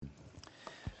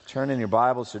Turn in your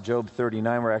Bibles to Job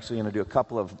 39. We're actually going to do a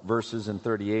couple of verses in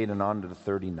 38 and on to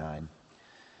 39.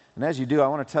 And as you do, I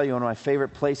want to tell you one of my favorite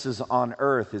places on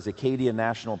earth is Acadia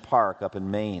National Park up in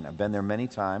Maine. I've been there many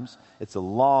times. It's a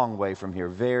long way from here,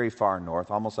 very far north,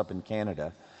 almost up in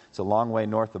Canada. It's a long way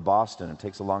north of Boston. It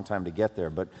takes a long time to get there,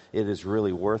 but it is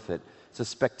really worth it. It's a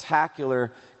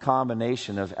spectacular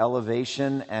combination of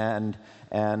elevation and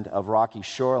of rocky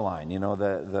shoreline. You know,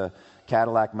 the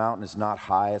Cadillac Mountain is not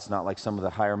high. It's not like some of the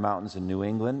higher mountains in New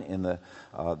England in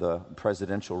the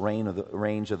presidential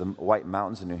range of the White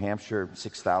Mountains in New Hampshire,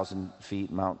 6,000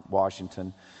 feet, Mount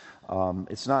Washington.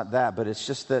 It's not that, but it's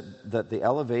just that the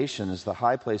elevations, the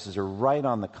high places, are right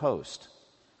on the coast.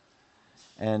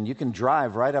 And you can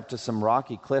drive right up to some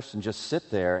rocky cliffs and just sit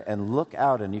there and look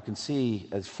out, and you can see,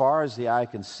 as far as the eye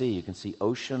can see, you can see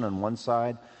ocean on one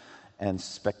side and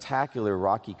spectacular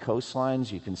rocky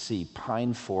coastlines. You can see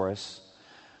pine forests.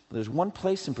 There's one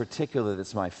place in particular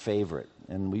that's my favorite,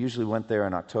 and we usually went there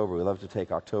in October. We love to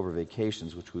take October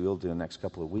vacations, which we will do in the next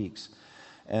couple of weeks.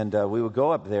 And we would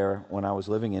go up there when I was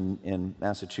living in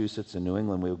Massachusetts and New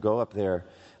England. We would go up there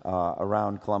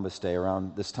around Columbus Day,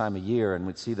 around this time of year, and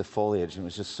we'd see the foliage, and it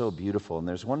was just so beautiful. And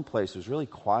there's one place, it was really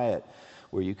quiet,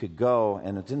 where you could go,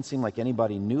 and it didn't seem like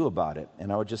anybody knew about it.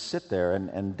 And I would just sit there,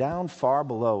 and down far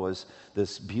below was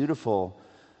this beautiful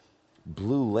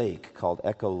blue lake called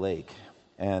Echo Lake.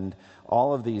 And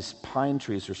all of these pine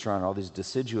trees were surrounded, all these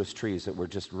deciduous trees that were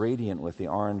just radiant with the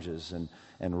oranges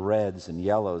and reds and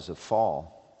yellows of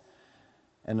fall.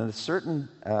 And at a certain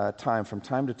time, from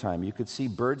time to time, you could see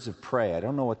birds of prey. I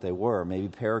don't know what they were, maybe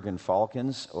peregrine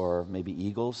falcons or maybe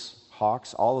eagles,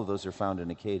 hawks. All of those are found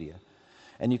in Acadia.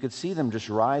 And you could see them just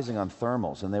rising on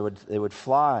thermals, and they would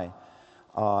fly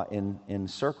in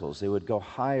circles. They would go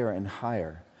higher and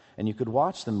higher. And you could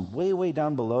watch them way, way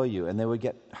down below you, and they would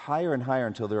get higher and higher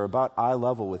until they were about eye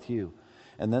level with you.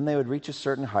 And then they would reach a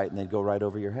certain height, and they'd go right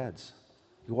over your heads.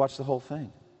 You watch the whole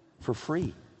thing for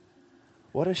free.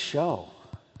 What a show.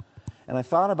 And I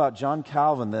thought about John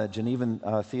Calvin, the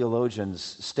Genevan theologian's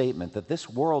statement that this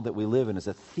world that we live in is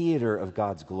a theater of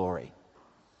God's glory.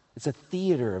 It's a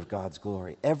theater of God's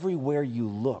glory. Everywhere you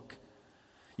look,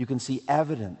 you can see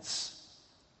evidence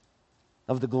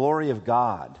of the glory of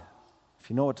God, if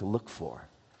you know what to look for.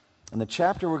 And the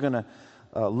chapter we're going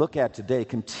to look at today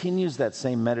continues that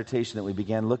same meditation that we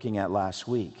began looking at last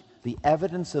week, the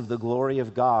evidence of the glory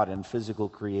of God in physical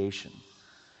creation.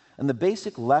 And the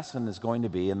basic lesson is going to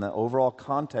be, in the overall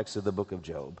context of the book of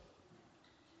Job,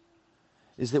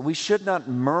 is that we should not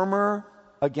murmur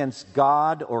against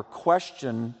God or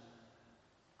question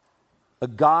a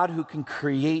God who can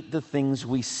create the things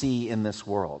we see in this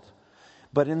world.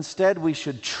 But instead, we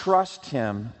should trust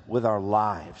Him with our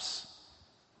lives.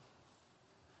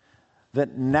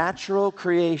 That natural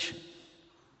creation,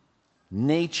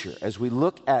 nature, as we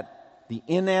look at the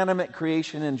inanimate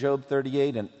creation in Job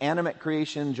 38 and animate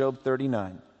creation in Job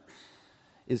 39,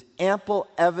 is ample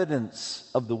evidence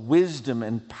of the wisdom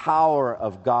and power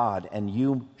of God, and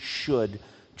you should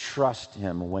trust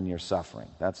Him when you're suffering.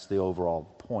 That's the overall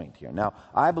point here. Now,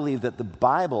 I believe that the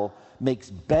Bible makes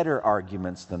better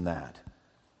arguments than that.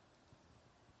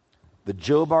 The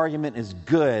Job argument is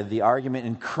good. The argument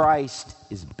in Christ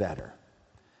is better.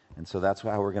 And so that's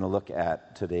how we're going to look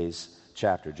at today's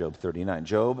chapter, Job 39.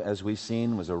 Job, as we've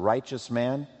seen, was a righteous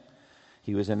man.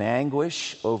 He was in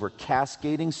anguish over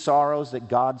cascading sorrows that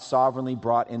God sovereignly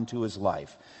brought into his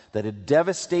life, that had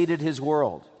devastated his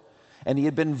world. And he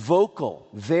had been vocal,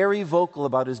 very vocal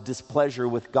about his displeasure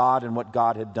with God and what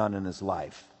God had done in his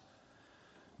life.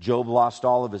 Job lost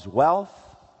all of his wealth,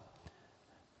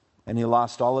 and he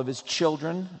lost all of his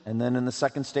children, and then in the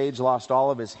second stage lost all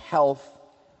of his health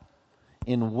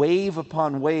in wave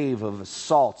upon wave of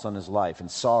assaults on his life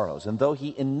and sorrows. And though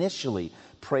he initially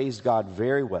praised God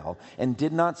very well and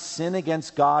did not sin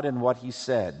against God in what he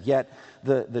said, yet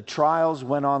the trials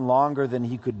went on longer than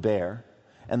he could bear.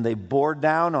 And they bore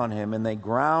down on him, and they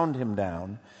ground him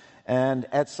down. And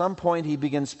at some point, he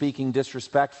begins speaking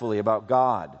disrespectfully about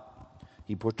God.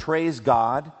 He portrays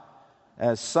God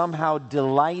as somehow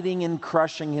delighting in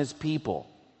crushing his people.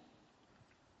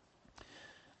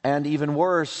 And even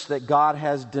worse, that God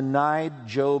has denied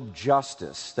Job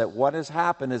justice, that what has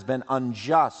happened has been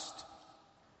unjust.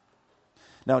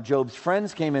 Now, Job's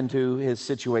friends came into his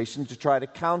situation to try to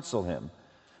counsel him,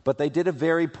 but they did a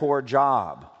very poor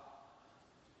job.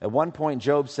 At one point,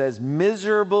 Job says,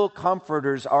 "Miserable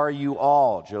comforters are you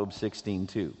all," Job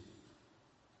 16:2.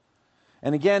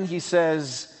 And again, he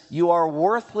says, "You are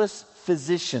worthless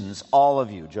physicians, all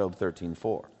of you," Job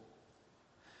 13:4.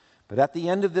 But at the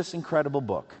end of this incredible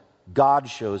book, God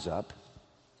shows up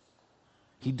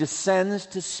He descends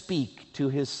to speak to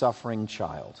his suffering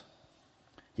child.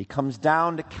 He comes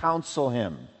down to counsel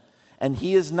him, and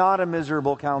he is not a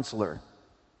miserable counselor.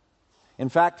 In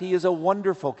fact, he is a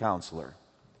wonderful counselor.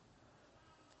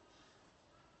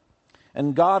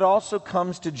 And God also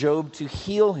comes to Job to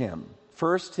heal him,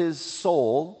 first his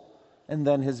soul and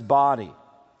then his body.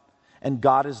 And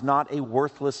God is not a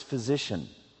worthless physician.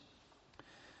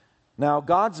 Now,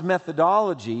 God's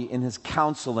methodology in his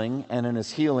counseling and in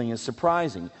his healing is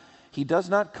surprising. He does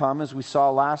not come, as we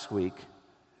saw last week,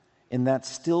 in that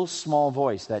still small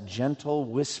voice, that gentle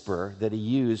whisper that he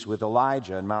used with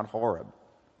Elijah in Mount Horeb,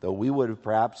 though we would have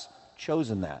perhaps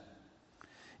chosen that.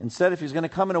 Instead, if he's going to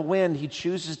come in a wind, he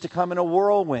chooses to come in a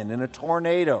whirlwind, in a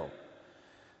tornado.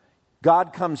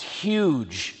 God comes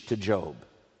huge to Job,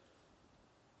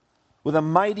 with a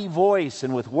mighty voice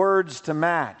and with words to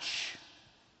match.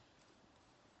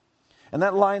 And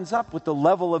that lines up with the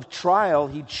level of trial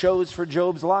he chose for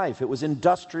Job's life. It was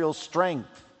industrial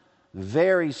strength.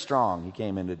 Very strong he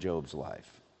came into Job's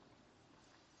life.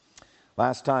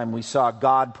 Last time we saw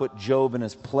God put Job in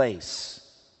his place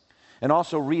and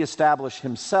also reestablish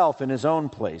himself in his own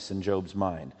place in Job's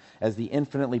mind as the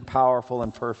infinitely powerful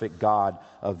and perfect God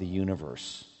of the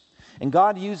universe. And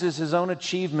God uses his own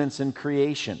achievements in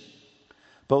creation,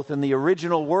 both in the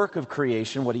original work of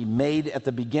creation, what he made at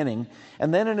the beginning,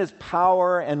 and then in his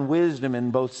power and wisdom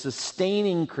in both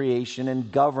sustaining creation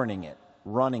and governing it,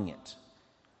 running it.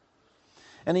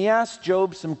 And he asked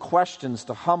Job some questions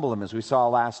to humble him, as we saw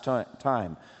last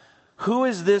time. Who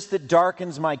is this that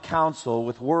darkens my counsel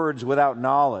with words without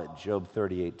knowledge? Job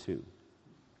 38:2.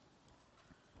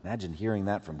 Imagine hearing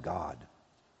that from God.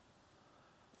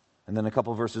 And then a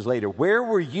couple verses later, where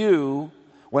were you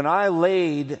when I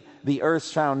laid the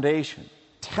earth's foundation?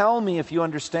 Tell me if you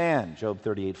understand. Job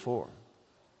 38:4.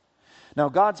 Now,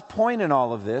 God's point in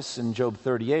all of this in Job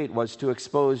 38 was to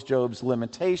expose Job's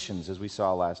limitations, as we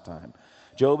saw last time.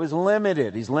 Job is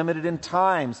limited. He's limited in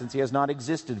time since he has not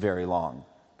existed very long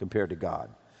compared to God.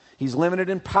 He's limited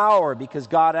in power because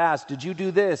God asked, did you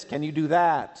do this? Can you do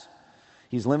that?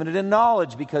 He's limited in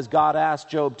knowledge because God asked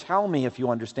Job, tell me if you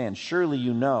understand. Surely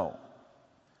you know.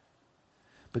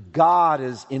 But God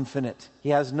is infinite. He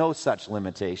has no such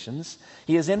limitations.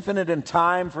 He is infinite in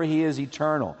time, for he is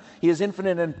eternal. He is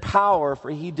infinite in power, for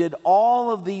he did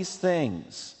all of these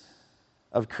things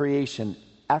of creation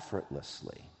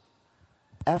effortlessly.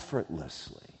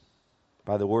 Effortlessly,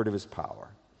 by the word of his power.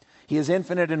 He is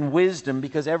infinite in wisdom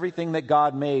because everything that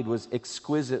God made was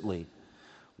exquisitely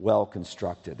well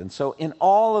constructed. And so in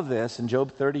all of this, in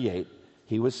Job 38,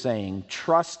 he was saying,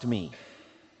 trust me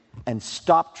and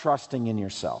stop trusting in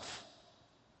yourself.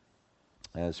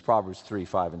 As Proverbs 3,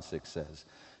 5, and 6 says,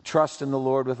 trust in the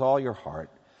Lord with all your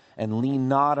heart and lean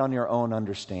not on your own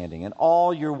understanding. In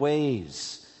all your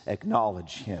ways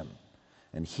acknowledge him,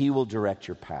 and he will direct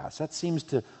your paths. That seems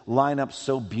to line up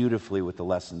so beautifully with the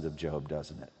lessons of Job,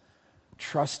 doesn't it?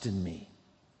 Trust in me.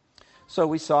 So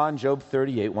we saw in Job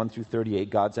 38, 1 through 38,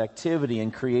 God's activity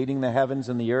in creating the heavens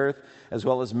and the earth, as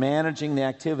well as managing the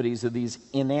activities of these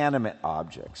inanimate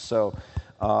objects. So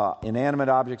inanimate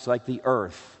objects like the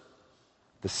earth,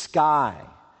 the sky,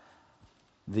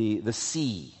 the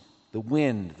sea, the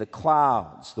wind, the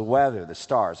clouds, the weather, the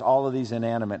stars, all of these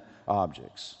inanimate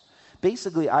objects.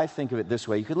 Basically, I think of it this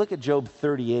way. You could look at Job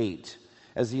 38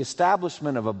 as the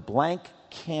establishment of a blank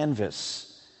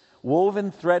canvas,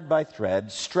 woven thread by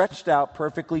thread, stretched out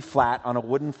perfectly flat on a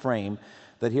wooden frame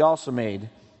that he also made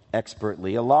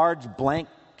expertly. A large blank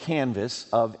canvas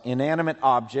of inanimate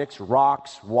objects,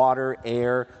 rocks, water,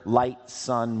 air, light,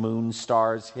 sun, moon,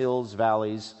 stars, hills,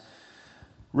 valleys,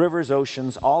 rivers,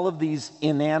 oceans, all of these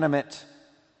inanimate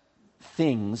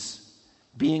things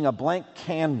being a blank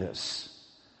canvas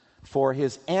for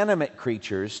his animate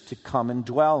creatures to come and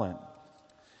dwell in.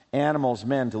 Animals,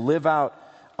 men, to live out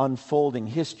unfolding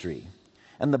history.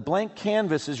 And the blank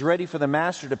canvas is ready for the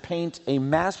master to paint a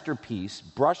masterpiece,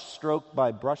 brush stroke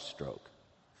by brush stroke.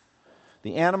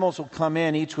 The animals will come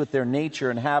in, each with their nature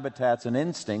and habitats and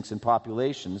instincts and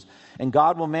populations, and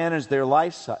God will manage their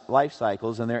life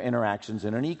cycles and their interactions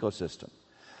in an ecosystem.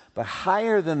 But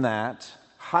higher than that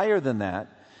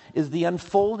is the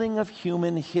unfolding of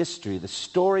human history, the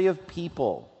story of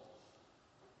people,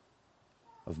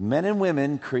 of men and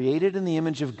women created in the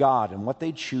image of God and what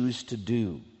they choose to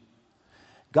do.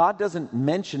 God doesn't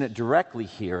mention it directly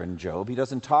here in Job. He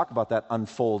doesn't talk about that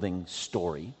unfolding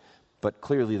story, but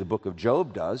clearly the book of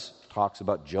Job does, talks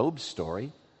about Job's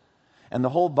story, and the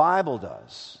whole Bible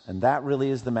does. And that really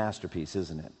is the masterpiece,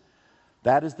 isn't it?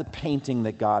 That is the painting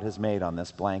that God has made on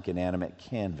this blank inanimate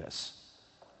canvas.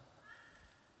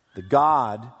 The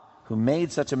God who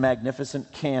made such a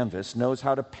magnificent canvas, knows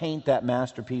how to paint that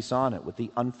masterpiece on it with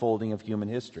the unfolding of human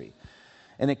history.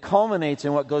 And it culminates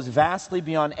in what goes vastly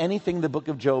beyond anything the book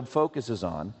of Job focuses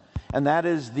on, and that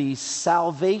is the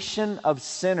salvation of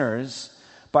sinners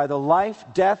by the life,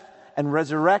 death, and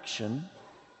resurrection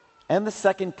and the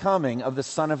second coming of the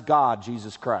Son of God,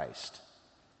 Jesus Christ.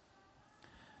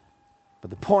 But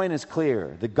the point is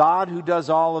clear. The God who does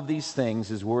all of these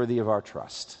things is worthy of our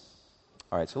trust.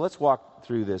 All right, so let's walk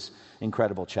through this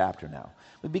incredible chapter now.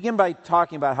 We begin by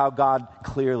talking about how God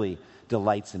clearly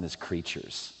delights in his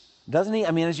creatures. Doesn't he?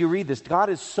 I mean, as you read this, God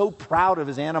is so proud of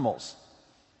his animals.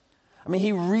 I mean,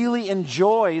 he really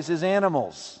enjoys his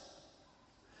animals.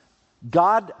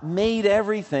 God made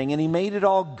everything, and he made it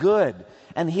all good.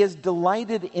 And he has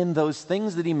delighted in those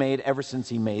things that he made ever since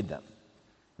he made them.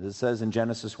 As it says in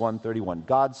Genesis 1:31,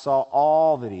 God saw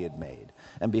all that he had made,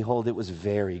 and behold, it was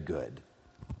very good.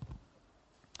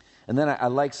 And then I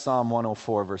like Psalm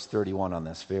 104, verse 31 on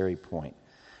this very point.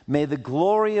 May the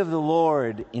glory of the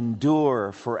Lord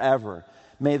endure forever.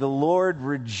 May the Lord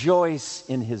rejoice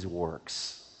in his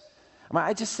works. I mean,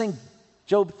 I just think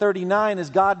Job 39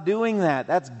 is God doing that.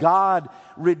 That's God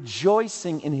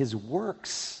rejoicing in his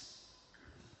works.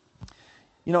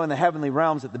 You know, in the heavenly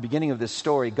realms at the beginning of this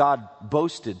story, God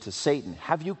boasted to Satan,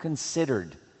 "Have you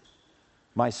considered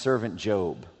my servant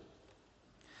Job?"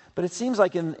 But it seems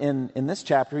like in this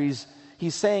chapter, he's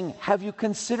saying, "Have you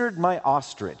considered my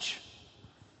ostrich?"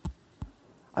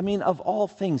 I mean, of all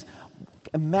things,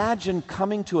 imagine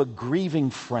coming to a grieving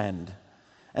friend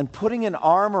and putting an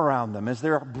arm around them as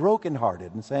they're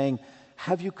brokenhearted and saying,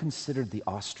 "Have you considered the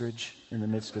ostrich in the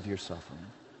midst of your suffering?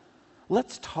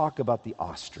 Let's talk about the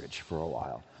ostrich for a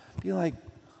while." Be like,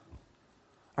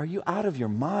 are you out of your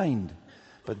mind?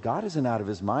 But God isn't out of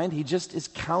his mind. He just is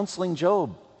counseling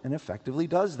Job and effectively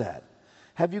does that.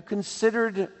 Have you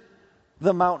considered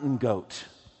the mountain goat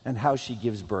and how she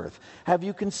gives birth? Have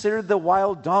you considered the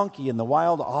wild donkey and the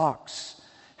wild ox?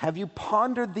 Have you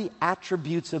pondered the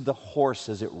attributes of the horse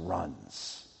as it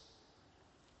runs?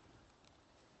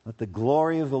 Let the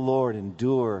glory of the Lord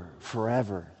endure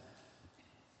forever.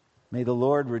 May the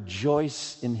Lord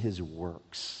rejoice in his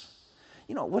works.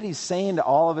 You know, what he's saying to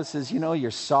all of us is, your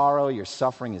sorrow, your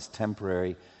suffering is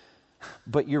temporary,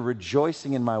 but your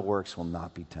rejoicing in my works will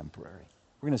not be temporary.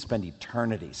 We're going to spend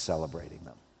eternity celebrating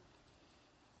them.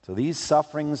 So these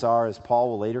sufferings are, as Paul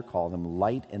will later call them,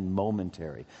 light and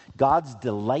momentary. God's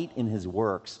delight in his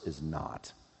works is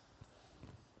not.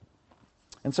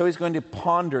 And so he's going to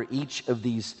ponder each of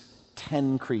these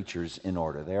 10 creatures in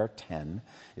order. There are 10.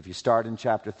 If you start in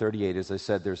chapter 38, as I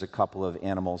said, there's a couple of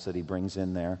animals that he brings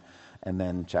in there. And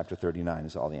then chapter 39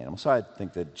 is all the animals. So I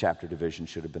think the chapter division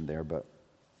should have been there, but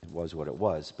it was what it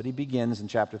was. But he begins in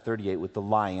chapter 38 with the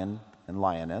lion and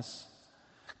lioness.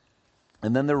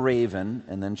 And then the raven,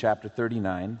 and then chapter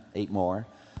 39, 8 more.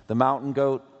 The mountain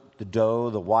goat, the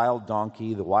doe, the wild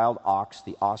donkey, the wild ox,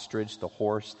 the ostrich, the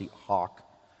horse, the hawk,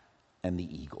 and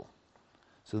the eagle.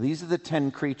 So these are the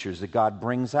 10 creatures that God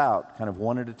brings out kind of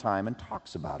one at a time and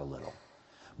talks about a little.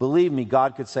 Believe me,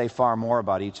 God could say far more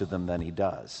about each of them than he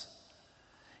does.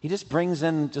 He just brings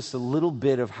in just a little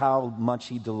bit of how much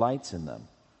he delights in them.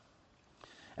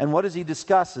 And what does he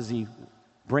discuss as he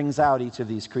brings out each of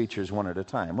these creatures one at a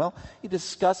time? Well, he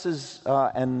discusses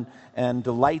and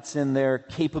delights in their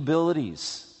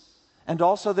capabilities and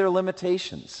also their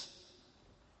limitations.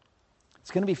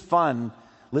 It's going to be fun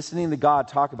listening to God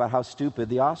talk about how stupid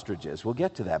the ostrich is. We'll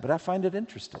get to that, but I find it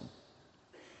interesting.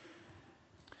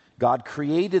 God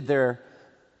created their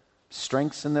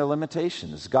strengths and their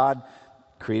limitations. God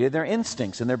created their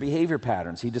instincts and their behavior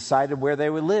patterns. He decided where they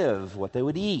would live, what they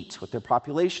would eat, what their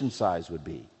population size would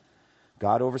be.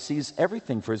 God oversees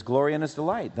everything for his glory and his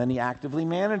delight. Then he actively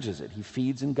manages it. He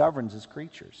feeds and governs his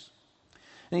creatures.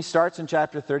 And he starts in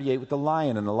chapter 38 with the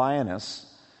lion and the lioness.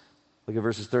 Look at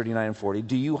verses 39 and 40.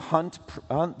 Do you hunt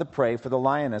the prey for the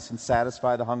lioness and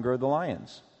satisfy the hunger of the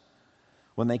lions?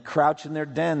 When they crouch in their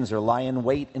dens or lie in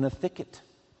wait in a thicket.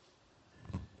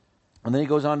 And then he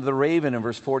goes on to the raven in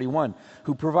verse 41.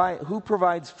 Who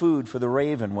provides food for the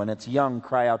raven when its young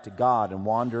cry out to God and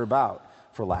wander about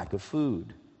for lack of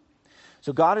food?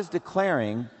 So God is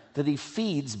declaring that he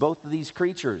feeds both of these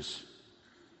creatures,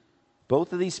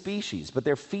 both of these species, but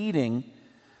their feeding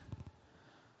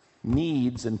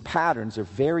needs and patterns are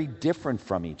very different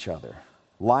from each other.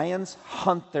 Lions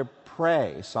hunt their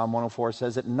prey. Psalm 104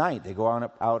 says at night. They go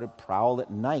out and prowl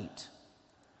at night.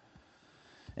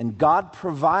 And God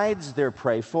provides their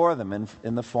prey for them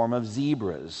in the form of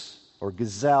zebras or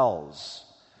gazelles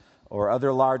or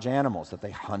other large animals that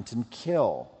they hunt and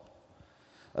kill.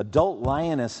 Adult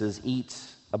lionesses eat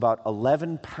about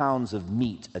 11 pounds of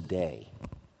meat a day,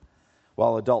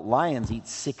 while adult lions eat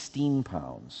 16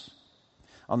 pounds.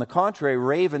 On the contrary,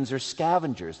 ravens are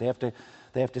scavengers. They have to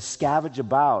scavenge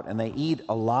about, and they eat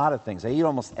a lot of things. They eat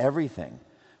almost everything,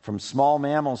 from small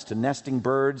mammals to nesting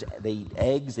birds. They eat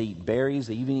eggs, they eat berries,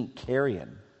 they even eat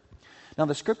carrion. Now,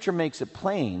 the scripture makes it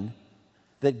plain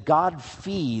that God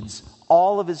feeds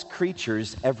all of his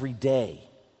creatures every day.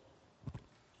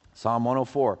 Psalm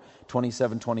 104,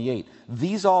 27, 28.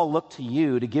 These all look to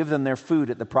you to give them their food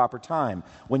at the proper time.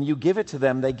 When you give it to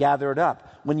them, they gather it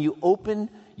up. When you open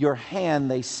your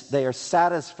hand, they are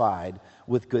satisfied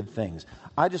with good things.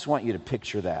 I just want you to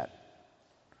picture that.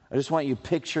 I just want you to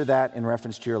picture that in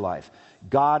reference to your life.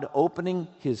 God opening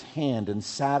his hand and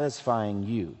satisfying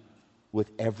you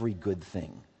with every good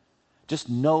thing. Just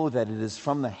know that it is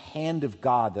from the hand of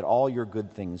God that all your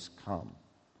good things come.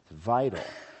 It's vital.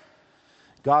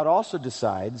 God also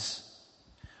decides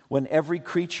when every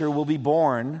creature will be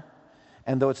born,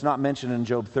 and though it's not mentioned in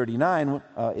Job 39,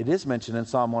 it is mentioned in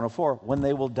Psalm 104, when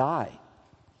they will die,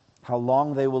 how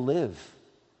long they will live.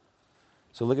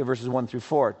 So look at verses 1 through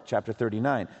 4, chapter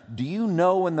 39. Do you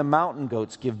know when the mountain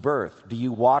goats give birth? Do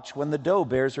you watch when the doe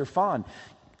bears her fawn?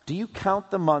 Do you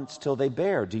count the months till they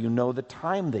bear? Do you know the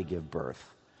time they give birth?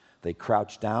 They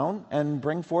crouch down and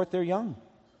bring forth their young.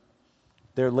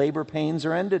 Their labor pains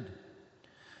are ended.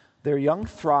 Their young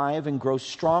thrive and grow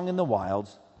strong in the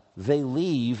wilds. They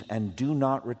leave and do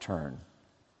not return.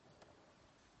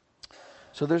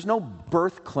 So there's no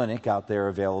birth clinic out there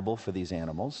available for these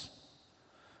animals.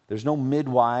 There's no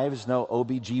midwives, no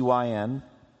OBGYN.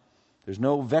 There's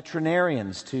no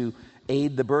veterinarians to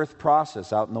aid the birth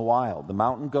process out in the wild. The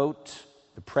mountain goat,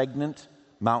 the pregnant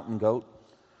mountain goat,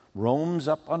 roams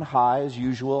up on high as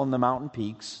usual on the mountain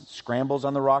peaks, scrambles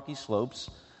on the rocky slopes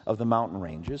of the mountain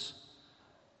ranges.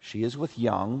 She is with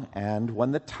young, and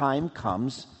when the time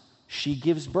comes, she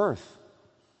gives birth.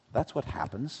 That's what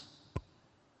happens.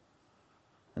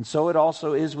 And so it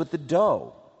also is with the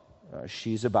doe.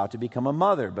 She's about to become a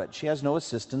mother, but she has no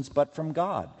assistance but from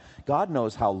God. God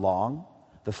knows how long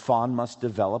the fawn must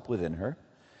develop within her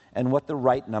and what the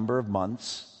right number of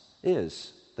months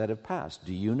is that have passed.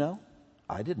 Do you know?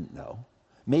 I didn't know.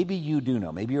 Maybe you do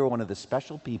know. Maybe you're one of the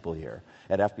special people here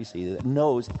at FBC that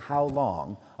knows how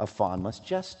long a fawn must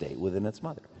gestate within its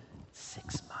mother.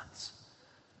 6 months.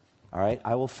 All right,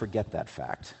 I will forget that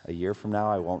fact. A year from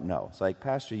now, I won't know. It's like,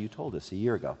 Pastor, you told us a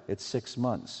year ago. It's 6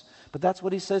 months. But that's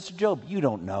what he says to Job. You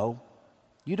don't know.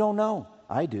 You don't know.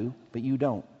 I do, but you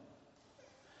don't.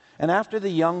 And after the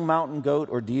young mountain goat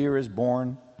or deer is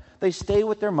born, they stay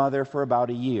with their mother for about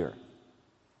a year.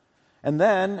 And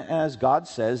then, as God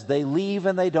says, they leave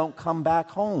and they don't come back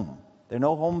home. There are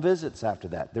no home visits after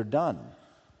that. They're done.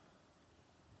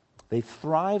 They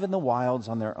thrive in the wilds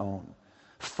on their own,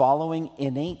 following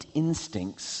innate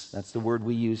instincts, that's the word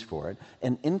we use for it,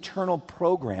 and internal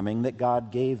programming that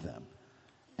God gave them.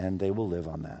 And they will live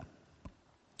on that.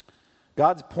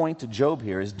 God's point to Job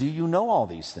here is, do you know all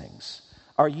these things?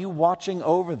 Are you watching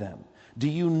over them? Do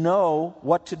you know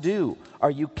what to do? Are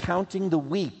you counting the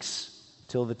weeks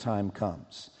till the time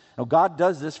comes? Now, God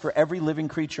does this for every living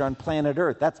creature on planet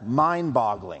Earth. That's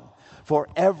mind-boggling. For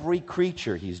every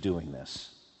creature, he's doing this.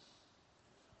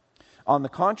 On the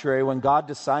contrary, when God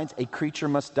decides a creature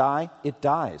must die, it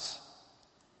dies.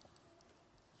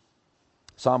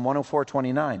 Psalm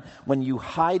 104:29. When you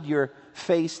hide your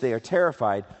face, they are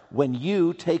terrified. When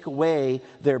you take away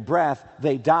their breath,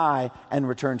 they die and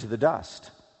return to the dust.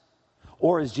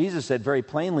 Or as Jesus said very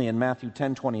plainly in Matthew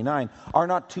 10:29, are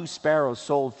not 2 sparrows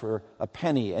sold for a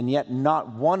penny, and yet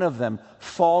not one of them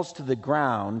falls to the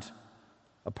ground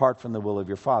apart from the will of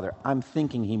your Father? I'm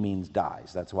thinking he means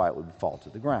dies. That's why it would fall to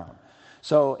the ground.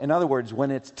 So, in other words,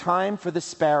 when it's time for the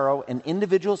sparrow, an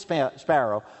individual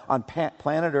sparrow on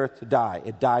planet Earth to die,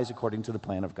 it dies according to the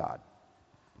plan of God.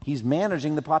 He's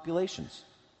managing the populations.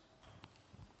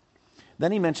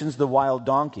 Then he mentions the wild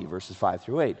donkey, verses 5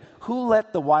 through 8. Who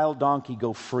let the wild donkey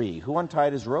go free? Who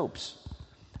untied his ropes?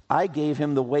 I gave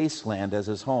him the wasteland as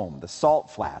his home, the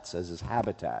salt flats as his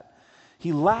habitat.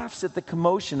 He laughs at the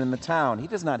commotion in the town. He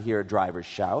does not hear a driver's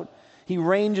shout. He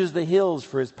ranges the hills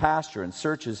for his pasture and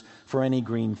searches for any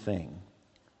green thing.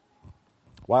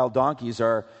 Wild donkeys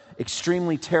are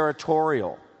extremely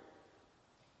territorial,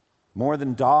 more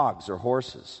than dogs or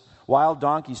horses. Wild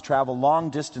donkeys travel long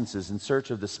distances in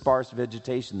search of the sparse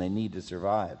vegetation they need to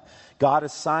survive. God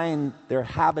assigned their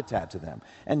habitat to them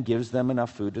and gives them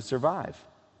enough food to survive.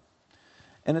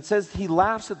 And it says he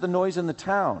laughs at the noise in the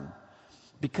town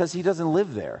because he doesn't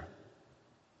live there.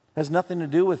 It has nothing to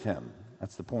do with him.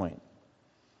 That's the point.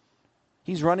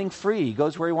 He's running free. He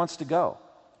goes where he wants to go.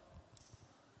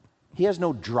 He has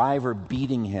no driver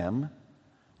beating him.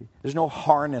 There's no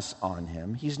harness on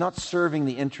him. He's not serving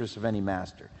the interests of any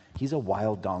master. He's a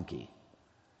wild donkey.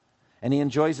 And he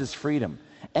enjoys his freedom.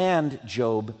 And,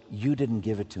 Job, you didn't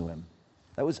give it to him.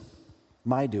 That was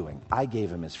my doing. I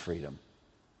gave him his freedom.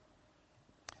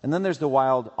 And then there's the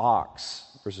wild ox,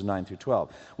 verses 9 through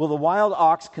 12. Will the wild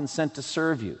ox consent to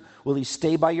serve you? Will he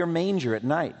stay by your manger at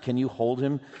night? Can you hold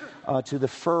him to the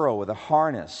furrow with a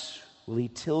harness? Will he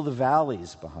till the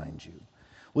valleys behind you?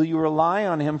 Will you rely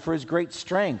on him for his great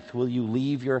strength? Will you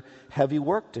leave your heavy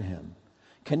work to him?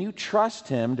 Can you trust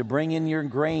him to bring in your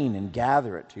grain and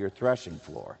gather it to your threshing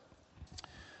floor?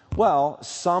 Well,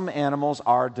 some animals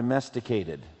are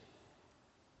domesticated.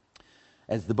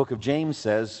 As the book of James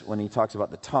says, when he talks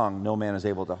about the tongue, no man is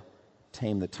able to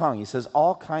tame the tongue. He says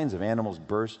all kinds of animals,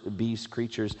 beasts,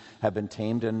 creatures have been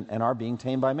tamed and are being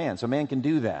tamed by man. So man can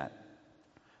do that.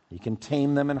 He can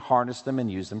tame them and harness them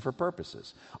and use them for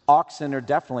purposes. Oxen are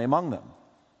definitely among them.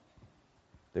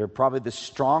 They're probably the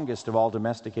strongest of all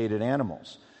domesticated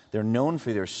animals. They're known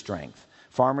for their strength.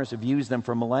 Farmers have used them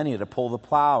for millennia to pull the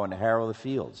plow and to harrow the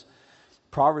fields.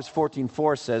 Proverbs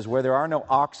 14:4 says, where there are no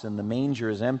oxen, the manger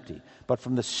is empty. But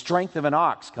from the strength of an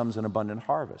ox comes an abundant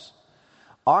harvest.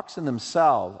 Oxen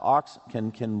themselves,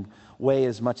 can weigh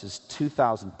as much as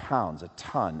 2,000 pounds, a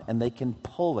ton, and they can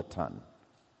pull a ton.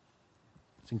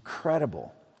 It's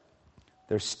incredible.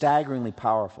 They're staggeringly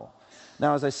powerful.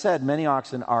 Now, as I said, many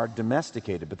oxen are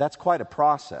domesticated, but that's quite a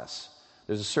process.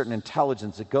 There's a certain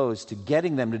intelligence that goes to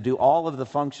getting them to do all of the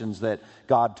functions that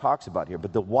God talks about here.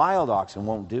 But the wild oxen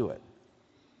won't do it.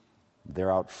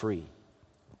 They're out free.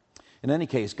 In any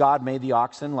case, God made the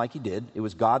oxen like he did. It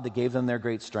was God that gave them their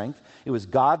great strength. It was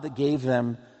God that gave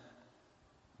them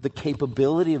the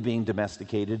capability of being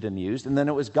domesticated and used. And then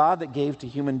it was God that gave to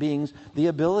human beings the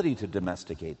ability to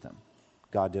domesticate them.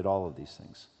 God did all of these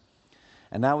things.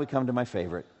 And now we come to my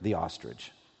favorite, the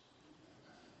ostrich.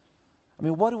 I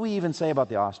mean, what do we even say about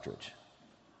the ostrich?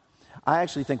 I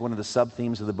actually think one of the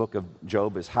sub-themes of the book of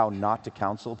Job is how not to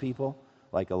counsel people,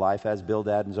 like Eliphaz,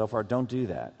 Bildad, and Zophar. Don't do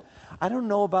that. I don't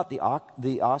know about the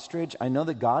ostrich. I know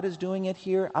that God is doing it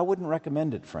here. I wouldn't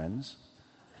recommend it, friends.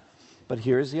 But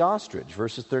here's the ostrich,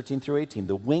 verses 13 through 18.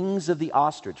 The wings of the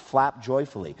ostrich flap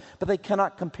joyfully, but they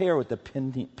cannot compare with the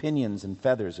pinions and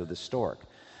feathers of the stork.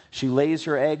 She lays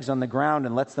her eggs on the ground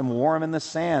and lets them warm in the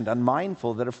sand,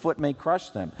 unmindful that a foot may crush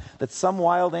them, that some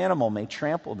wild animal may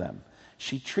trample them.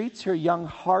 She treats her young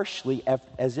harshly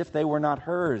as if they were not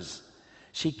hers.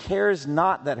 She cares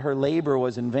not that her labor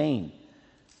was in vain.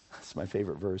 That's my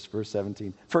favorite verse, verse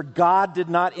 17. For God did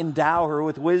not endow her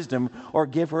with wisdom or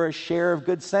give her a share of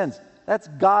good sense. That's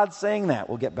God saying that.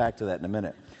 We'll get back to that in a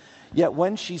minute. Yet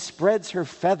when she spreads her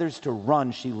feathers to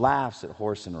run, she laughs at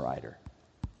horse and rider.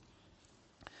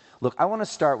 Look, I want to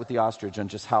start with the ostrich on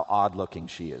just how odd-looking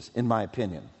she is, in my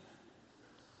opinion.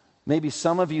 Maybe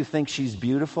some of you think she's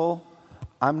beautiful.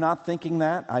 I'm not thinking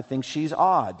that. I think she's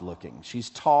odd-looking. She's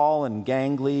tall and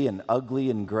gangly and ugly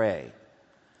and gray.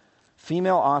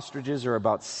 Female ostriches are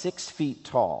about 6 feet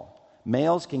tall.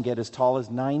 Males can get as tall as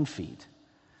 9 feet.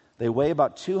 They weigh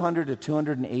about 200 to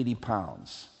 280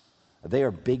 pounds. They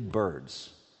are big birds.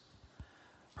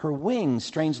 Her wings,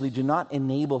 strangely, do not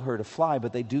enable her to fly,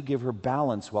 but they do give her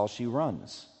balance while she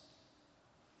runs.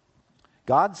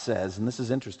 God says, and this is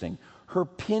interesting, her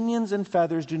pinions and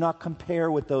feathers do not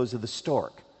compare with those of the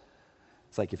stork.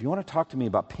 It's like, if you want to talk to me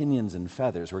about pinions and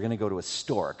feathers, we're going to go to a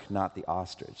stork, not the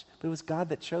ostrich. But it was God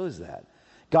that chose that.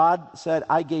 God said,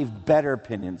 I gave better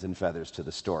pinions and feathers to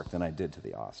the stork than I did to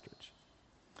the ostrich.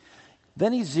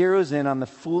 Then he zeroes in on the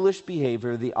foolish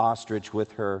behavior of the ostrich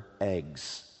with her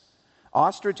eggs.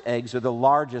 Ostrich eggs are the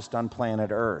largest on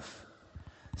planet Earth.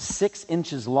 6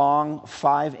 inches long,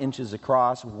 5 inches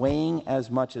across, weighing as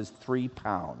much as 3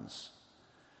 pounds.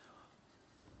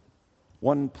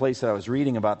 One place that I was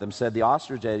reading about them said the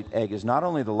ostrich egg is not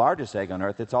only the largest egg on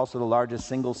Earth, it's also the largest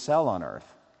single cell on Earth.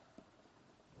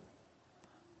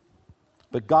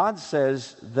 But God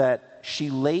says that she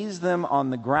lays them on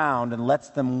the ground and lets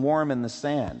them warm in the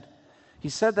sand. He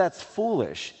said that's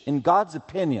foolish. In God's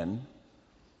opinion,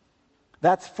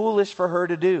 that's foolish for her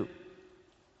to do,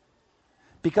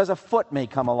 because a foot may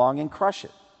come along and crush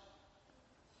it.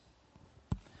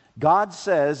 God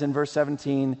says in verse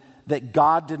 17 that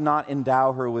God did not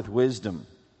endow her with wisdom.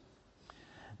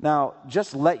 Now,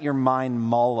 just let your mind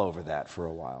mull over that for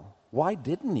a while. Why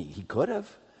didn't he? He could have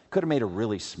made her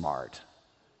really smart.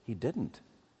 He didn't.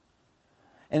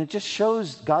 And it just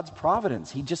shows God's providence.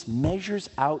 He just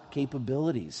measures out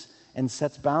capabilities and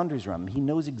sets boundaries around them. He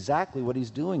knows exactly what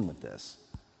he's doing with this.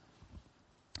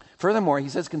 Furthermore, he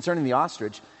says concerning the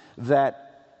ostrich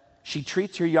that she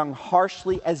treats her young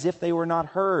harshly as if they were not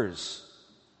hers.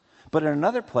 But in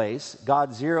another place,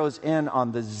 God zeroes in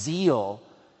on the zeal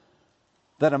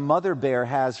that a mother bear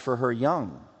has for her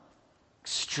young.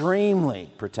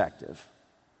 Extremely protective.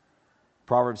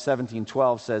 Proverbs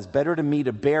 17:12 says, better to meet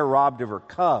a bear robbed of her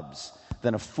cubs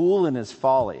than a fool in his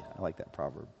folly. I like that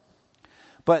proverb.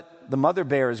 But the mother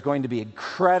bear is going to be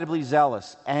incredibly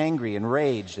zealous, angry,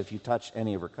 enraged if you touch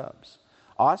any of her cubs.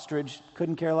 Ostrich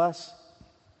couldn't care less.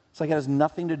 It's like it has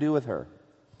nothing to do with her.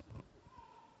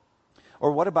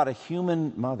 Or what about a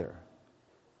human mother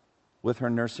with her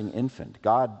nursing infant?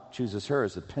 God chooses her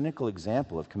as the pinnacle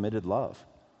example of committed love.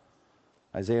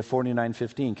 Isaiah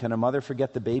 49:15, can a mother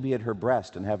forget the baby at her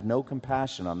breast and have no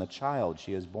compassion on the child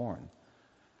she has born?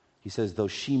 He says, though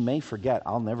she may forget,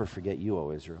 I'll never forget you,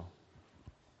 O Israel.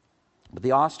 But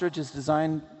the ostrich is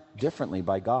designed differently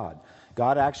by God.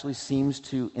 God actually seems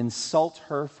to insult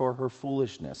her for her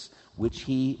foolishness, which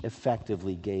he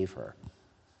effectively gave her.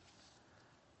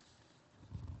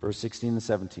 Verse 16 and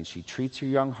 17, she treats her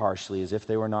young harshly as if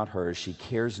they were not hers. She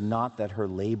cares not that her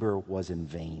labor was in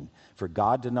vain. For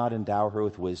God did not endow her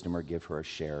with wisdom or give her a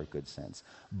share of good sense.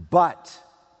 But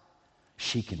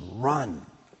she can run.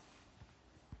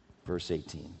 Verse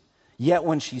 18, yet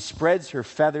when she spreads her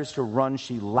feathers to run,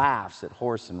 she laughs at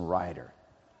horse and rider.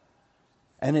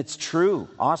 And it's true.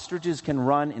 Ostriches can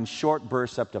run in short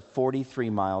bursts up to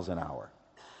 43 miles an hour.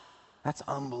 That's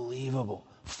unbelievable.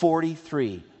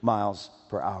 43 miles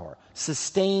per hour.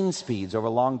 Sustained speeds over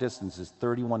long distances,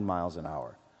 31 miles an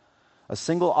hour. A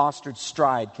single ostrich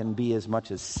stride can be as much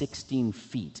as 16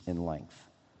 feet in length.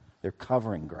 They're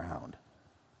covering ground.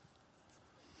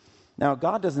 Now,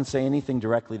 God doesn't say anything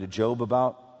directly to Job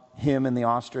about him and the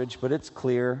ostrich, but it's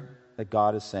clear that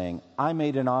God is saying, I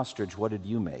made an ostrich, what did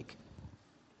you make?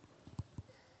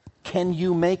 Can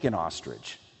you make an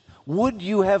ostrich? Would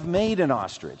you have made an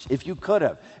ostrich if you could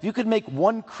have? If you could make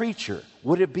one creature,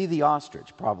 would it be the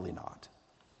ostrich? Probably not.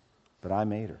 But I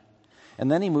made her.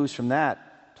 And then he moves from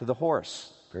that to the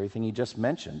horse. Very thing he just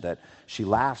mentioned, that she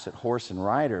laughs at horse and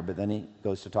rider, but then he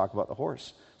goes to talk about the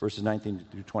horse. Verses 19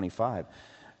 through 25.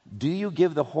 Do you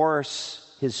give the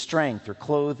horse his strength or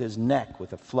clothe his neck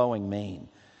with a flowing mane?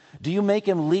 Do you make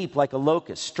him leap like a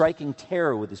locust, striking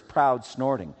terror with his proud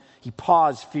snorting? He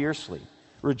paws fiercely,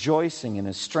 rejoicing in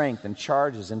his strength, and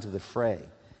charges into the fray.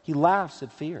 He laughs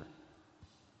at fear,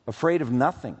 afraid of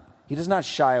nothing. He does not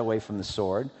shy away from the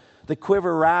sword. The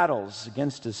quiver rattles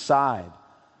against his side,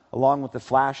 along with the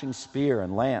flashing spear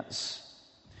and lance.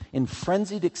 In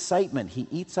frenzied excitement, he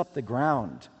eats up the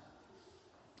ground.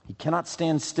 He cannot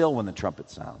stand still when the trumpet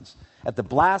sounds. At the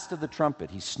blast of the trumpet,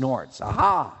 he snorts.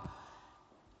 Aha!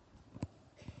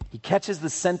 He catches the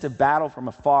scent of battle from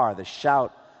afar, the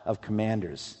shout of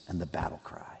commanders, and the battle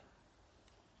cry.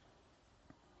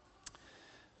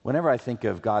 Whenever I think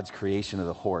of God's creation of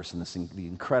the horse and the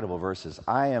incredible verses,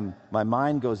 my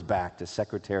mind goes back to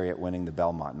Secretariat winning the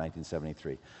Belmont in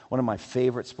 1973. One of my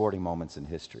favorite sporting moments in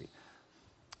history.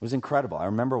 It was incredible. I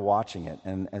remember watching it,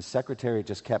 and as Secretariat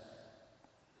just kept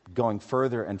going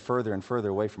further and further and further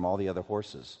away from all the other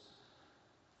horses.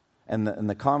 And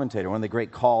the commentator, one of the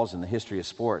great calls in the history of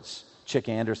sports, Chick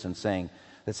Anderson, saying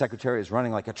that Secretariat is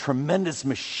running like a tremendous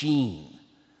machine,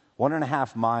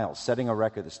 1.5 miles, setting a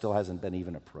record that still hasn't been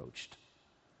even approached.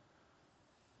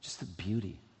 Just the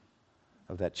beauty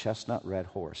of that chestnut red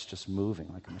horse just moving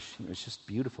like a machine. It's just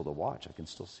beautiful to watch. I can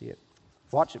still see it.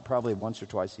 Watch it probably once or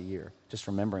twice a year, just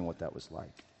remembering what that was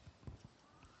like.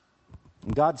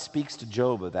 And God speaks to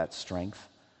Job of that strength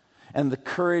and the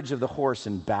courage of the horse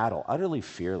in battle, utterly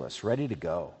fearless, ready to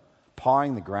go,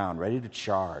 pawing the ground, ready to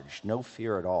charge, no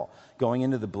fear at all, going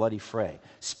into the bloody fray,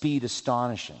 speed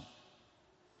astonishing.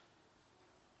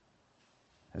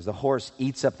 As the horse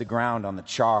eats up the ground on the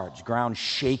charge, ground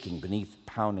shaking beneath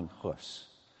pounding hoofs.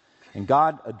 And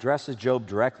God addresses Job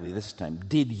directly this time.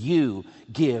 Did you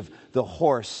give the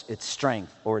horse its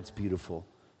strength or its beautiful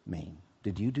mane?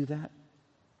 Did you do that?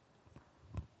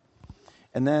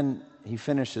 And then he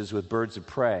finishes with birds of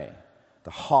prey,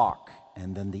 the hawk,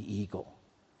 and then the eagle.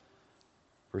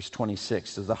 Verse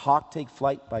 26, does the hawk take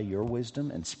flight by your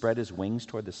wisdom and spread his wings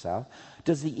toward the south?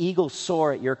 Does the eagle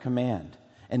soar at your command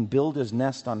and build his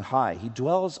nest on high? He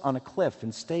dwells on a cliff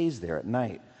and stays there at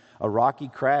night. A rocky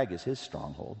crag is his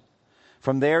stronghold.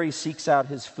 From there he seeks out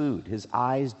his food. His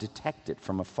eyes detect it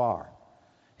from afar.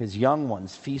 His young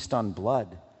ones feast on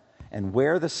blood. And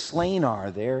where the slain are,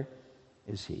 there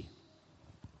is he.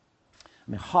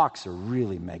 I mean, hawks are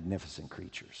really magnificent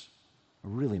creatures.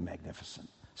 Really magnificent.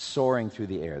 Soaring through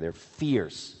the air. They're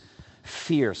fierce,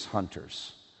 fierce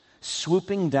hunters.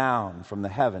 Swooping down from the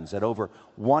heavens at over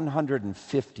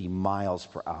 150 miles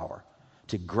per hour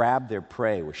to grab their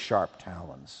prey with sharp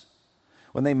talons.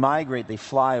 When they migrate, they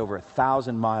fly over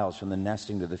 1,000 miles from the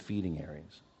nesting to the feeding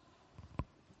areas.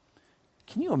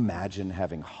 Can you imagine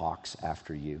having hawks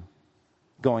after you?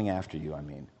 Going after you, I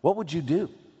mean. What would you do?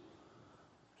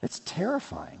 It's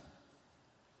terrifying.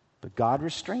 But God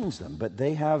restrains them. But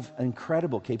they have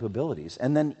incredible capabilities.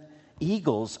 And then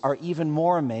eagles are even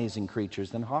more amazing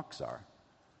creatures than hawks are.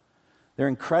 They're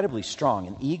incredibly strong.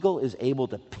 An eagle is able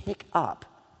to pick up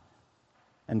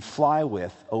and fly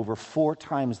with over 4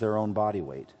 times their own body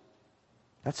weight.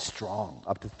 That's strong,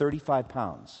 up to 35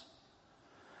 pounds.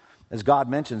 As God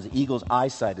mentions, the eagle's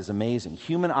eyesight is amazing.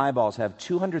 Human eyeballs have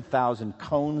 200,000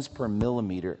 cones per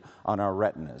millimeter on our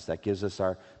retinas. That gives us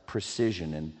our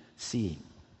precision in seeing.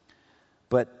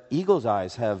 But eagle's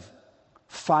eyes have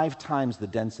 5 times the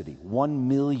density, 1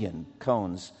 million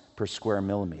cones per square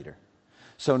millimeter.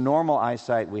 So normal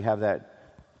eyesight, we have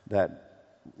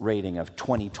that rating of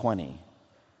 20/20.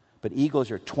 But eagles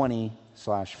are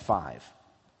 20/5.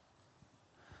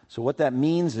 So what that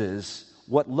means is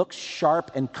what looks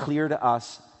sharp and clear to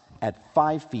us at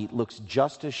 5 feet looks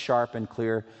just as sharp and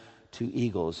clear to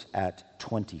eagles at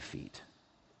 20 feet.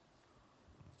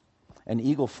 And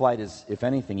eagle flight is, if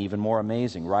anything, even more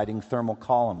amazing. Riding thermal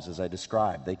columns, as I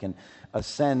described. They can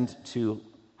ascend to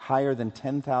higher than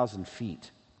 10,000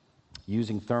 feet.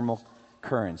 Using thermal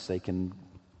currents, they can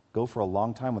go for a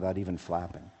long time without even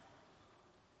flapping.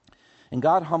 And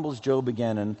God humbles Job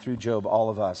again, and through Job, all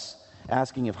of us,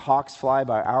 asking if hawks fly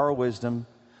by our wisdom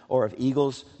or if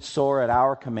eagles soar at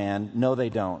our command. No, they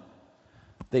don't.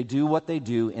 They do what they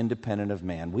do independent of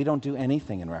man. We don't do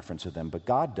anything in reference to them, but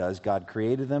God does. God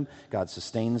created them. God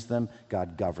sustains them.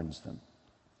 God governs them.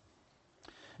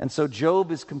 And so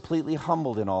Job is completely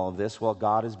humbled in all of this while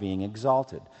God is being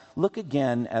exalted. Look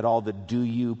again at all the do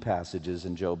you passages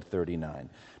in Job 39.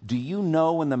 Do you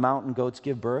know when the mountain goats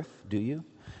give birth? Do you?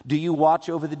 Do you watch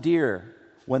over the deer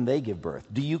when they give birth?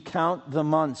 Do you count the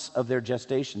months of their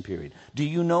gestation period? Do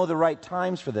you know the right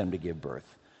times for them to give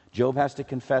birth? Job has to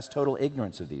confess total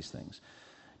ignorance of these things.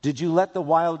 Did you let the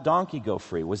wild donkey go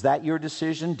free? Was that your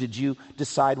decision? Did you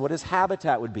decide what his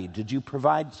habitat would be? Did you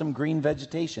provide some green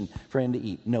vegetation for him to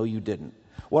eat? No, you didn't.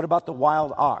 What about the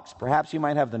wild ox? Perhaps you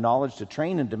might have the knowledge to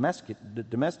train and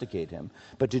domesticate him,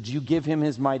 but did you give him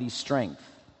his mighty strength?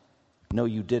 No,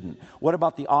 you didn't. What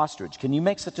about the ostrich? Can you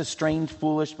make such a strange,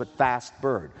 foolish, but fast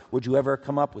bird? Would you ever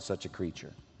come up with such a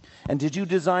creature? And did you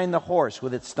design the horse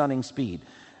with its stunning speed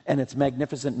and its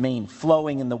magnificent mane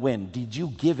flowing in the wind? Did you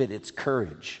give it its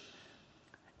courage?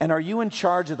 And are you in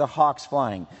charge of the hawk's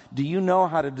flying? Do you know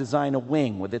how to design a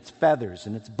wing with its feathers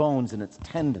and its bones and its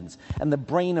tendons, and the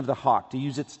brain of the hawk to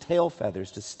use its tail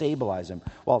feathers to stabilize him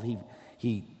while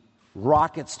he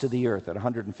rockets to the earth at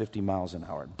 150 miles an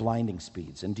hour at blinding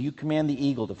speeds? And do you command the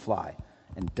eagle to fly?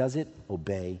 And does it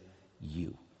obey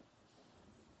you?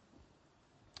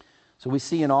 So we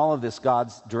see in all of this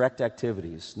God's direct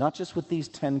activities, not just with these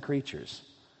 10 creatures.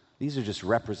 These are just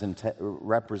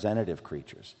representative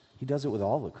creatures. He does it with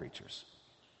all the creatures.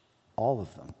 All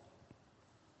of them.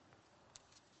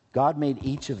 God made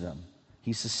each of them.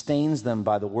 He sustains them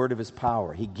by the word of his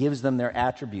power. He gives them their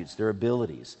attributes, their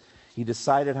abilities. He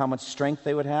decided how much strength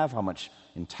they would have, how much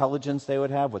intelligence they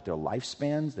would have, what their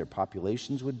lifespans, their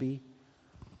populations would be,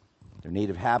 their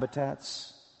native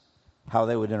habitats, how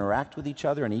they would interact with each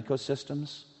other in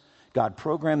ecosystems. God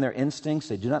programmed their instincts.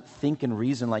 They do not think and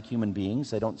reason like human beings.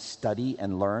 They don't study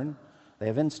and learn. They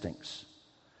have instincts.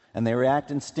 And they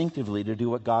react instinctively to do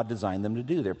what God designed them to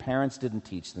do. Their parents didn't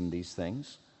teach them these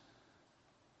things.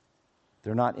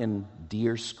 They're not in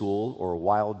deer school or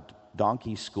wild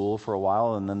donkey school for a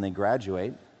while and then they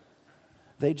graduate.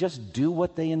 They just do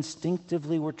what they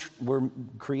instinctively were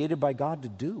created by God to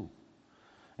do.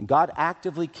 And God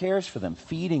actively cares for them,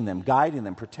 feeding them, guiding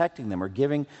them, protecting them, or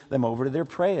giving them over to their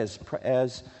prey as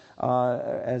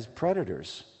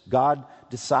predators. God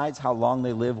decides how long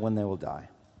they live, when they will die.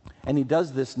 And he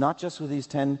does this not just with these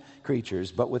 10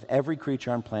 creatures, but with every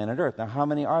creature on planet Earth. Now, how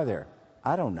many are there?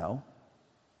 I don't know.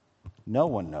 No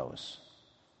one knows.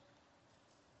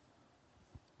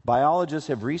 Biologists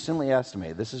have recently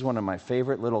estimated, this is one of my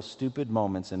favorite little stupid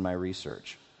moments in my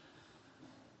research.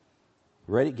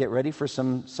 Get ready for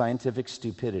some scientific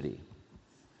stupidity.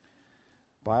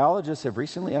 Biologists have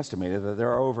recently estimated that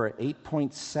there are over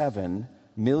 8.7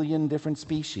 million different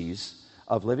species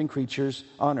of living creatures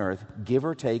on Earth, give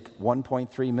or take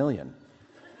 1.3 million.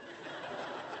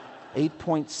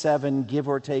 8.7, give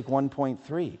or take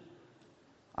 1.3.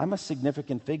 I'm a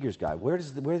significant figures guy. Where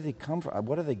do they come from?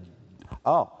 What are they?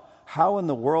 Oh, how in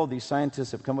the world these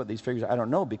scientists have come up with these figures, I don't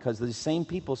know, because these same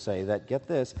people say that, get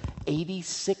this,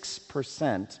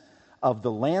 86% of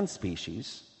the land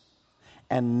species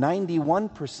and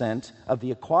 91% of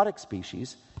the aquatic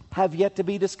species have yet to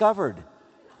be discovered.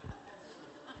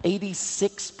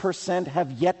 86%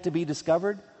 have yet to be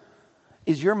discovered?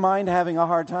 Is your mind having a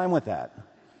hard time with that?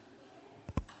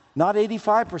 Not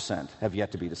 85% have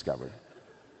yet to be discovered.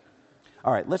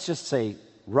 All right, let's just say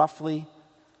roughly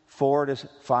 4 to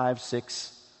 5,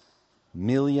 6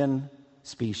 million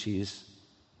species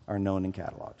are known and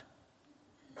cataloged.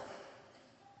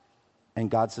 And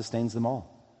God sustains them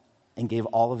all and gave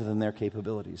all of them their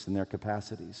capabilities and their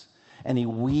capacities. And he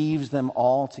weaves them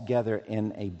all together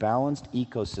in a balanced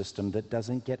ecosystem that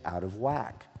doesn't get out of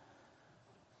whack.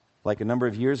 Like a number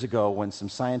of years ago, when some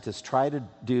scientists tried to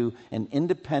do an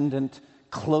independent,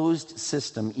 closed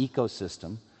system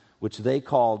ecosystem, which they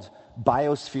called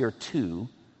Biosphere 2,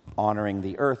 honoring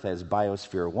the Earth as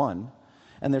Biosphere 1,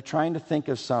 and they're trying to think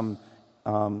of some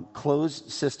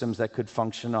closed systems that could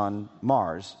function on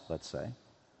Mars, let's say.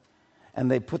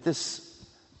 And they put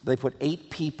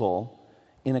 8 people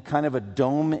in a kind of a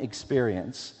dome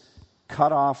experience,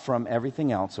 cut off from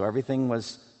everything else, so everything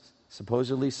was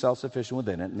supposedly self-sufficient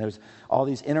within it, and there's all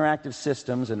these interactive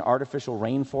systems, an artificial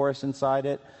rainforest inside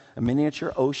it, a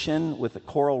miniature ocean with a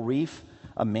coral reef,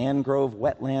 a mangrove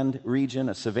wetland region,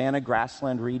 a savanna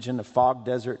grassland region, a fog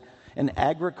desert, an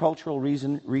agricultural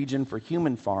region for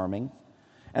human farming,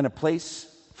 and a place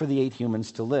for the 8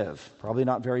 humans to live. Probably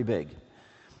not very big.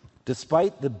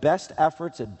 Despite the best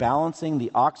efforts at balancing the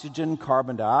oxygen,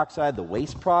 carbon dioxide, the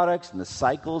waste products, and the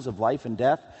cycles of life and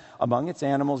death among its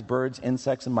animals, birds,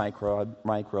 insects, and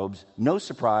microbes, no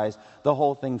surprise, the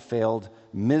whole thing failed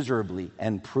miserably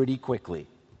and pretty quickly.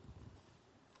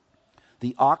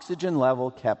 The oxygen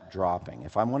level kept dropping.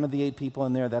 If I'm one of the 8 people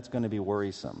in there, that's going to be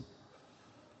worrisome.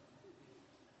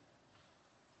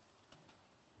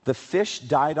 The fish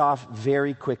died off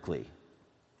very quickly.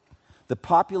 The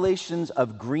populations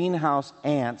of greenhouse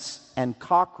ants and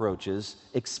cockroaches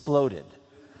exploded.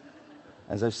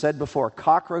 As I've said before,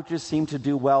 cockroaches seem to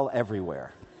do well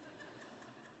everywhere.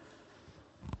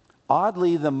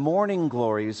 Oddly, the morning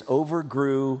glories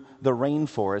overgrew the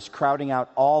rainforest, crowding out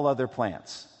all other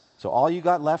plants. So all you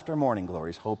got left are morning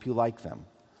glories. Hope you like them.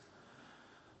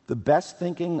 The best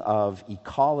thinking of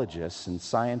ecologists and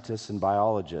scientists and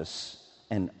biologists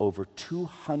and over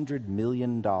 $200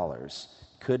 million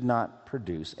could not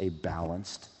produce a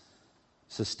balanced,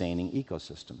 sustaining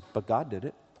ecosystem. But God did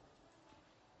it.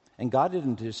 And God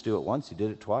didn't just do it once, he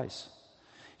did it twice.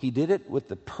 He did it with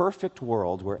the perfect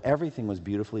world where everything was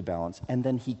beautifully balanced, and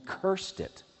then he cursed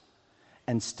it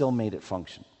and still made it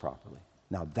function properly.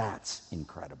 Now that's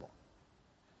incredible.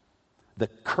 The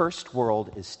cursed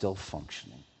world is still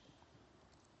functioning.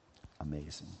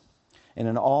 Amazing. And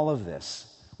in all of this,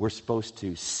 we're supposed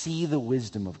to see the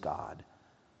wisdom of God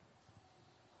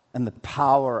and the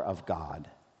power of God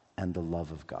and the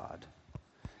love of God.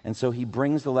 And so he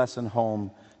brings the lesson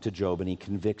home to Job and he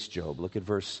convicts Job. Look at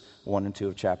verse 1 and 2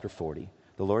 of chapter 40.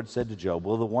 The Lord said to Job,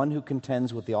 "Will the one who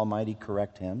contends with the Almighty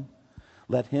correct him?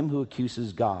 Let him who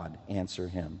accuses God answer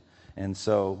him." And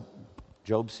so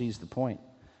Job sees the point.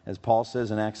 As Paul says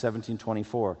in Acts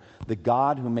 17:24, "The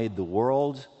God who made the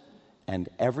world and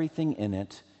everything in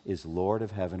it is Lord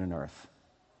of heaven and earth."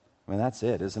 I mean, that's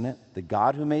it, isn't it? The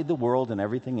God who made the world and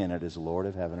everything in it is Lord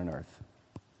of heaven and earth.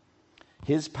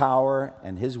 His power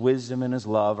and his wisdom and his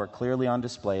love are clearly on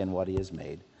display in what he has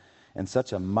made. And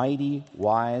such a mighty,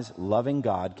 wise, loving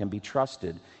God can be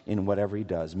trusted in whatever he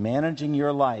does. Managing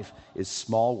your life is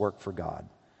small work for God.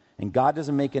 And God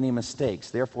doesn't make any mistakes.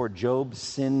 Therefore, Job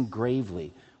sinned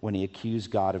gravely when he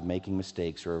accused God of making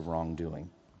mistakes or of wrongdoing.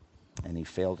 And he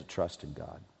failed to trust in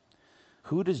God.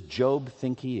 Who does Job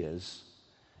think he is?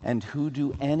 And who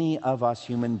do any of us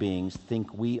human beings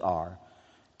think we are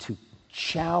to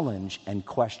challenge and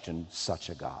question such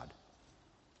a God?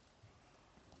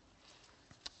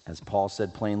 As Paul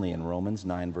said plainly in Romans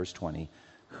 9, verse 20,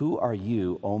 "Who are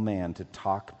you, O man, to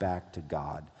talk back to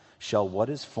God? Shall what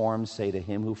is formed say to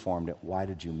him who formed it, why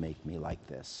did you make me like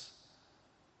this?"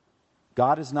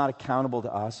 God is not accountable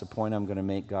to us, a point I'm going to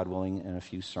make, God willing, in a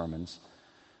few sermons.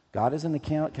 God isn't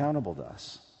accountable to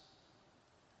us.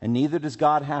 And neither does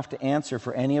God have to answer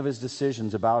for any of his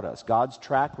decisions about us. God's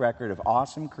track record of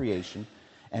awesome creation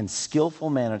and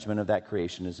skillful management of that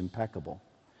creation is impeccable.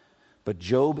 But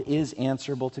Job is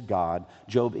answerable to God.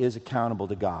 Job is accountable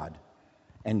to God.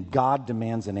 And God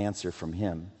demands an answer from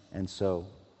him. And so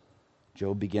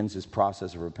Job begins his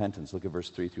process of repentance. Look at verse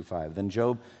 3 through 5. Then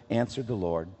Job answered the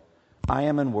Lord, "I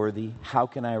am unworthy. How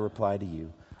can I reply to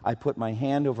you? I put my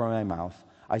hand over my mouth.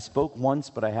 I spoke once,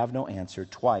 but I have no answer.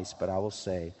 Twice, but I will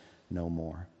say no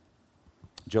more."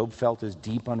 Job felt his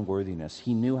deep unworthiness.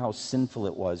 He knew how sinful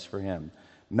it was for him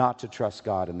not to trust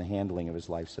God in the handling of his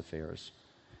life's affairs.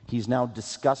 He's now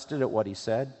disgusted at what he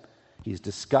said. He's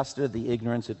disgusted at the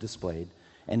ignorance it displayed.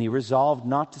 And he resolved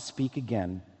not to speak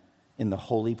again in the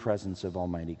holy presence of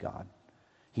Almighty God.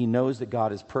 He knows that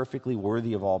God is perfectly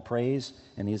worthy of all praise,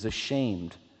 and he is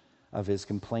ashamed of his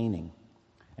complaining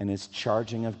and his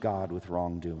charging of God with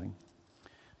wrongdoing.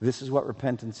 This is what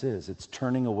repentance is. It's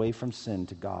turning away from sin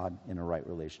to God in a right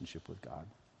relationship with God.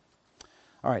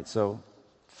 All right, so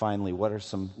finally, what are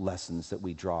some lessons that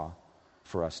we draw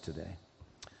for us today?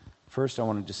 First, I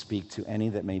wanted to speak to any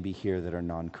that may be here that are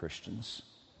non-Christians.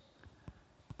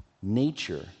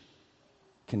 Nature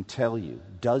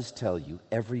does tell you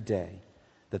every day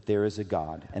that there is a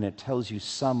God, and it tells you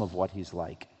some of what he's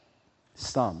like.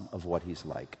 Some of what he's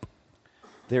like.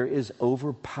 There is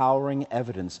overpowering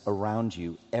evidence around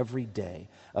you every day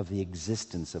of the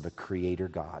existence of a creator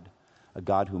God, a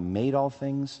God who made all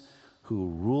things, who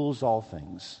rules all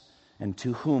things, and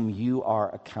to whom you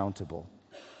are accountable.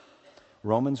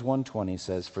 Romans 1:20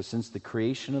 says, "For since the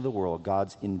creation of the world,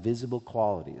 God's invisible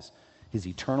qualities, his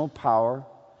eternal power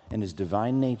and his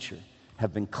divine nature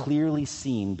have been clearly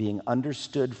seen, being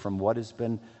understood from what has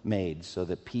been made, so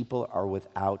that people are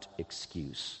without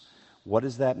excuse." What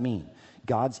does that mean?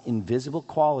 God's invisible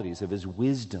qualities of his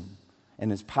wisdom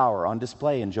and his power on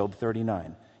display in Job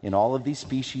 39, in all of these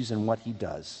species and what he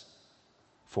does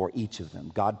for each of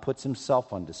them. God puts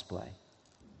himself on display.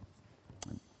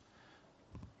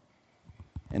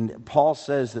 And Paul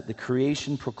says that the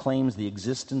creation proclaims the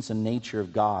existence and nature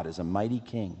of God as a mighty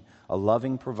king, a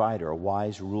loving provider, a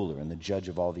wise ruler, and the judge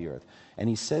of all the earth. And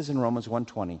he says in Romans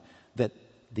 1:20 that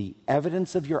the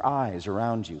evidence of your eyes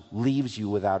around you leaves you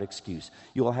without excuse.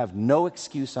 You will have no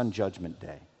excuse on Judgment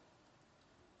Day.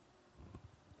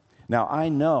 Now, I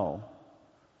know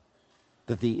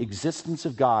that the existence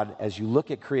of God, as you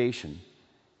look at creation,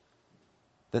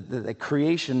 that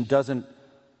creation doesn't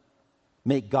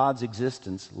make God's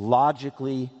existence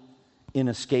logically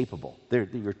inescapable.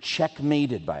 You're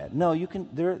checkmated by it. No,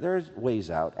 there's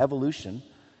ways out. Evolution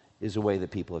is a way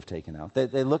that people have taken out.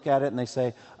 They look at it and they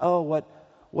say, oh, what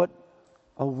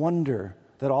a wonder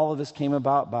that all of this came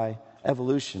about by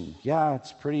evolution. Yeah,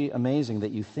 it's pretty amazing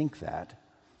that you think that.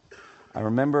 I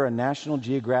remember a National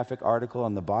Geographic article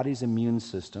on the body's immune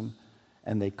system,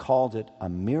 and they called it a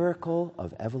miracle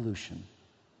of evolution.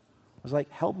 I was like,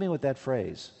 help me with that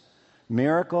phrase.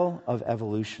 Miracle of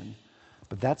evolution.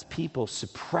 But that's people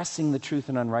suppressing the truth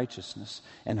and unrighteousness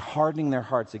and hardening their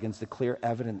hearts against the clear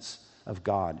evidence of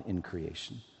God in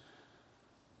creation.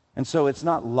 And so it's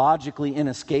not logically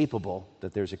inescapable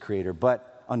that there's a creator,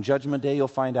 but on Judgment Day you'll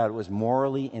find out it was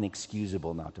morally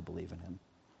inexcusable not to believe in him.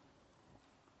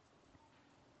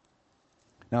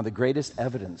 Now, the greatest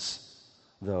evidence,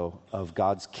 though, of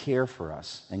God's care for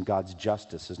us and God's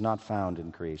justice is not found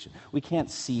in creation. We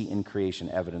can't see in creation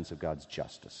evidence of God's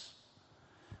justice.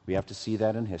 We have to see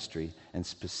that in history, and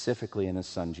specifically in his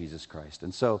Son, Jesus Christ.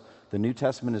 And so the New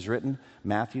Testament is written,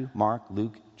 Matthew, Mark,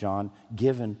 Luke, John,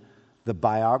 given the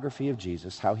biography of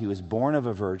Jesus, how he was born of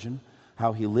a virgin,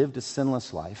 how he lived a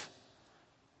sinless life,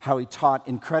 how he taught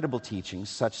incredible teachings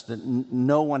such that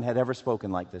no one had ever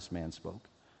spoken like this man spoke,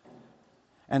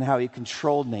 and how he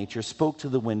controlled nature, spoke to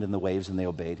the wind and the waves and they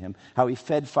obeyed him, how he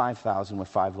fed 5,000 with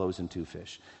 5 loaves and 2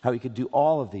 fish, how he could do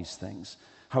all of these things,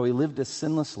 how he lived a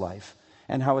sinless life,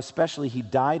 and how especially he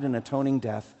died an atoning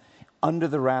death under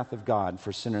the wrath of God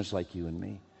for sinners like you and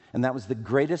me. And that was the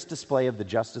greatest display of the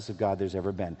justice of God there's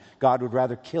ever been. God would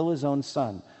rather kill his own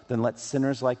son than let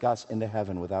sinners like us into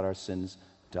heaven without our sins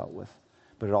dealt with.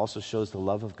 But it also shows the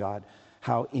love of God,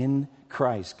 how in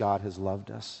Christ God has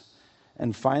loved us.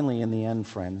 And finally, in the end,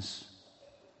 friends,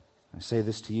 I say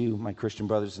this to you, my Christian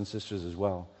brothers and sisters as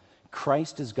well,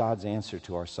 Christ is God's answer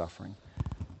to our suffering.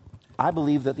 I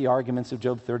believe that the arguments of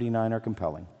Job 39 are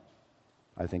compelling.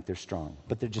 I think they're strong,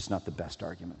 but they're just not the best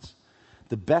arguments.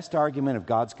 The best argument of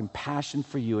God's compassion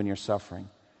for you and your suffering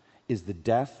is the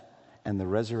death and the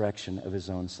resurrection of his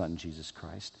own Son, Jesus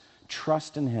Christ.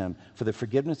 Trust in him for the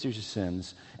forgiveness of your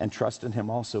sins, and trust in him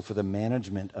also for the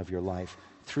management of your life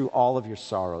through all of your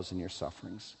sorrows and your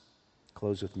sufferings.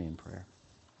 Close with me in prayer.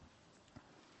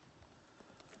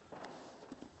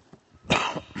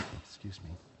 Excuse me.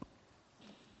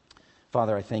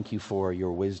 Father, I thank you for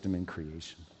your wisdom in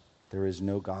creation. There is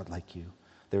no God like you.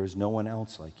 There is no one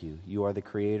else like you. You are the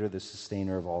creator, the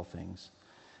sustainer of all things.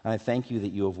 And I thank you that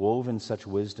you have woven such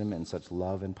wisdom and such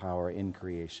love and power in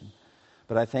creation.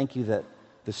 But I thank you that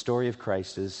the story of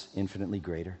Christ is infinitely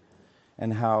greater,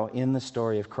 and how in the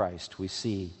story of Christ we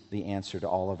see the answer to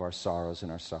all of our sorrows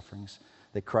and our sufferings.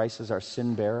 That Christ is our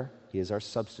sin bearer, he is our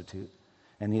substitute,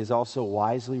 And He is also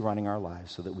wisely running our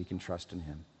lives so that we can trust in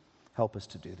Him. Help us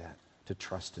to do that, to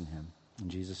trust in Him. In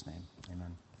Jesus' name,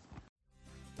 amen.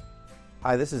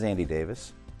 Hi, this is Andy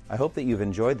Davis. I hope that you've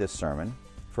enjoyed this sermon.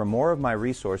 For more of my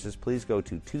resources, please go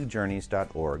to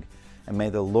twojourneys.org. And may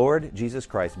the Lord Jesus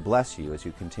Christ bless you as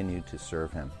you continue to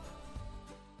serve Him.